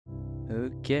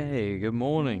Okay, good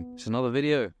morning. It's another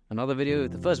video,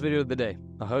 the first video of the day.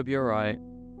 I hope you're alright.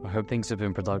 I hope things have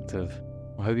been productive.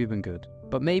 I hope you've been good.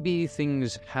 But maybe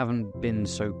things haven't been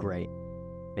so great.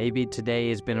 Maybe today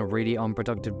has been a really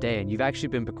unproductive day and you've actually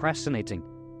been procrastinating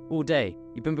all day.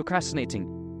 You've been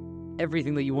procrastinating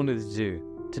everything that you wanted to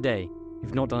do today.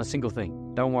 You've not done a single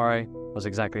thing. Don't worry, I was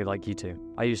exactly like you too.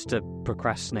 I used to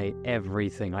procrastinate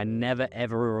everything. I never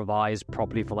ever revised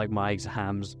properly for my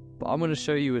exams. But I'm going to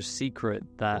show you a secret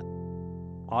that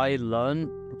I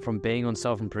learned from being on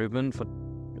self-improvement for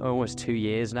almost 2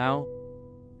 years now,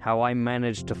 how I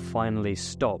managed to finally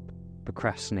stop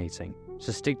procrastinating.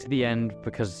 So stick to the end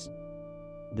because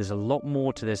there's a lot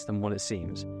more to this than what it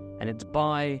seems. And it's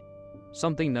by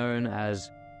something known as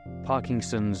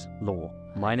Parkinson's law.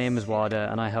 My name is Wylder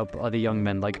and I help other young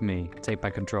men like me take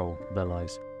back control of their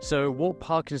lives. So what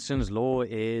Parkinson's law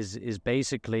is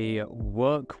basically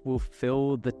work will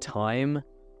fill the time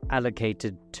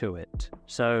allocated to it.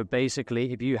 So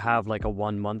basically if you have a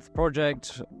 1 month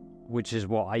project, which is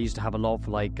what I used to have a lot of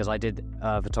because I did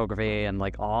photography and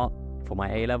art for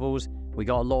my A-levels, we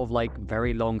got a lot of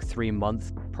very long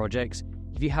 3-month projects.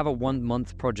 If you have a 1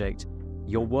 month project,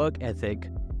 your work ethic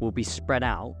will be spread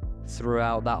out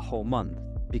throughout that whole month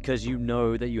because you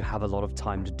know that you have a lot of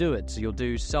time to do it. So you'll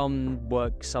do some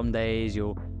work some days,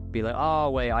 you'll be like,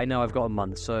 oh wait, I know I've got a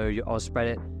month, so I'll spread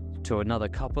it to another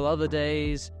couple other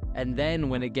days. And then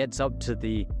when it gets up to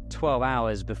the 12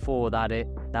 hours before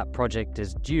that project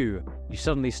is due, you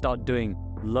suddenly start doing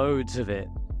loads of it.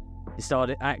 You start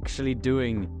actually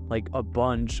doing a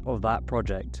bunch of that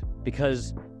project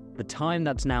because the time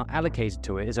that's now allocated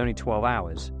to it is only 12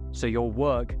 hours. So your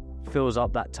work fills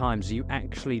up that time, so you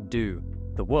actually do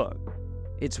the work.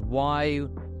 It's why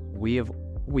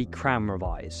we cram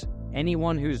revise.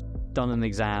 Anyone who's done an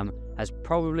exam has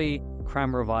probably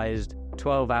cram revised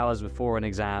 12 hours before an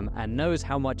exam and knows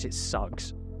how much it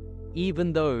sucks.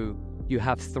 Even though you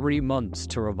have 3 months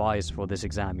to revise for this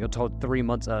exam, you're told 3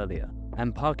 months earlier.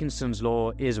 And Parkinson's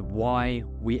law is why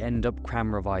we end up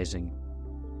cram revising.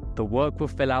 The work will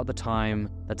fill out the time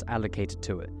that's allocated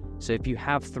to it. So if you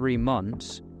have 3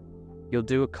 months, you'll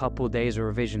do a couple days of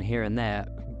revision here and there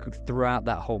throughout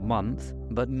that whole month,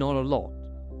 but not a lot,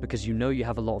 because you know you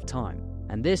have a lot of time.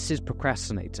 And this is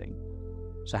procrastinating.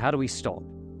 So how do we stop?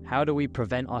 How do we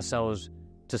prevent ourselves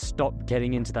to stop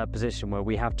getting into that position where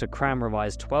we have to cram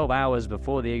revise 12 hours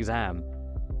before the exam?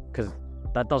 Because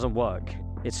that doesn't work.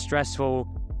 It's stressful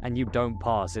and you don't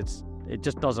pass. It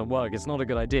just doesn't work. It's not a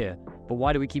good idea. But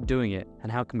why do we keep doing it?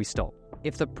 And how can we stop?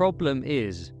 If the problem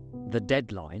is the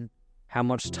deadline, how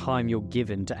much time you're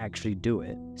given to actually do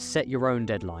it, set your own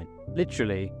deadline.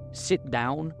 Literally, sit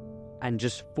down and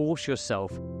just force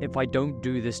yourself, if I don't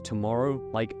do this tomorrow,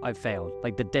 I failed.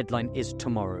 The deadline is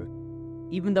tomorrow.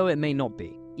 Even though it may not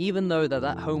be. Even though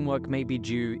that homework may be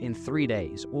due in 3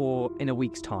 days or in a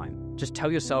week's time. Just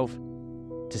tell yourself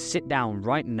to sit down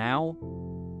right now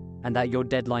and that your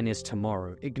deadline is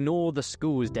tomorrow. Ignore the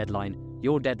school's deadline.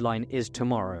 Your deadline is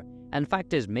tomorrow. And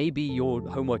fact is, maybe your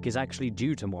homework is actually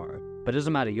due tomorrow. But it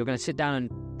doesn't matter. You're going to sit down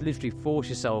and literally force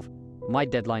yourself, my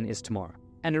deadline is tomorrow.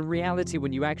 And in reality,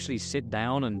 when you actually sit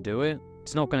down and do it,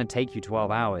 it's not going to take you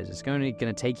 12 hours. It's only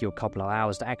going to take you a couple of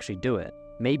hours to actually do it.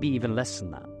 Maybe even less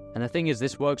than that. And the thing is,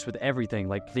 this works with everything,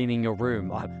 like cleaning your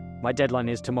room. My deadline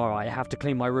is tomorrow. I have to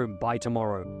clean my room by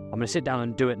tomorrow. I'm going to sit down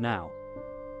and do it now.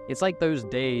 It's like those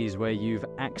days where you've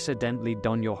accidentally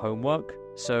done your homework.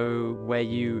 So where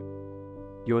you're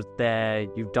there,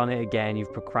 you've done it again,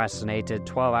 you've procrastinated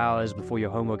 12 hours before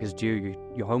your homework is due.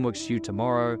 Your homework's due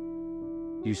tomorrow.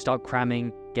 You start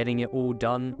cramming, getting it all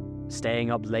done, staying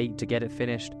up late to get it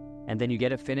finished. And then you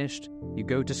get it finished, you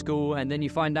go to school, and then you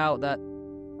find out that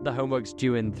the homework's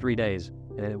due in 3 days.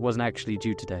 And it wasn't actually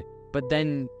due today. But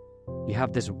then you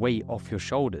have this weight off your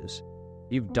shoulders.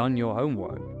 You've done your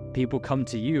homework. People come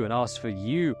to you and ask for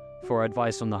you for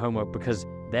advice on the homework because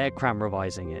they're cram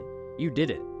revising it. You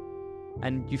did it.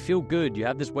 And you feel good. You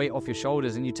have this weight off your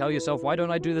shoulders and you tell yourself, why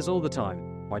don't I do this all the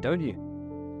time? Why don't you?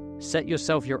 Set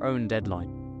yourself your own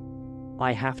deadline.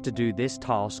 I have to do this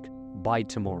task by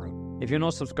tomorrow. If you're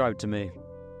not subscribed to me,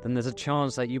 then there's a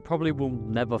chance that you probably will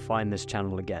never find this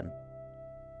channel again.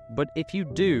 But if you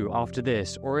do after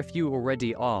this, or if you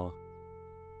already are,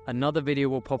 another video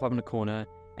will pop up in the corner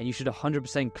and you should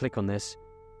 100% click on this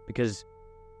because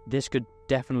this could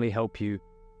definitely help you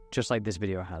just like this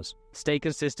video has. Stay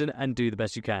consistent and do the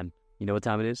best you can. You know what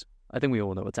time it is? I think we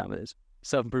all know what time it is.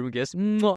 Self-improvement, guys.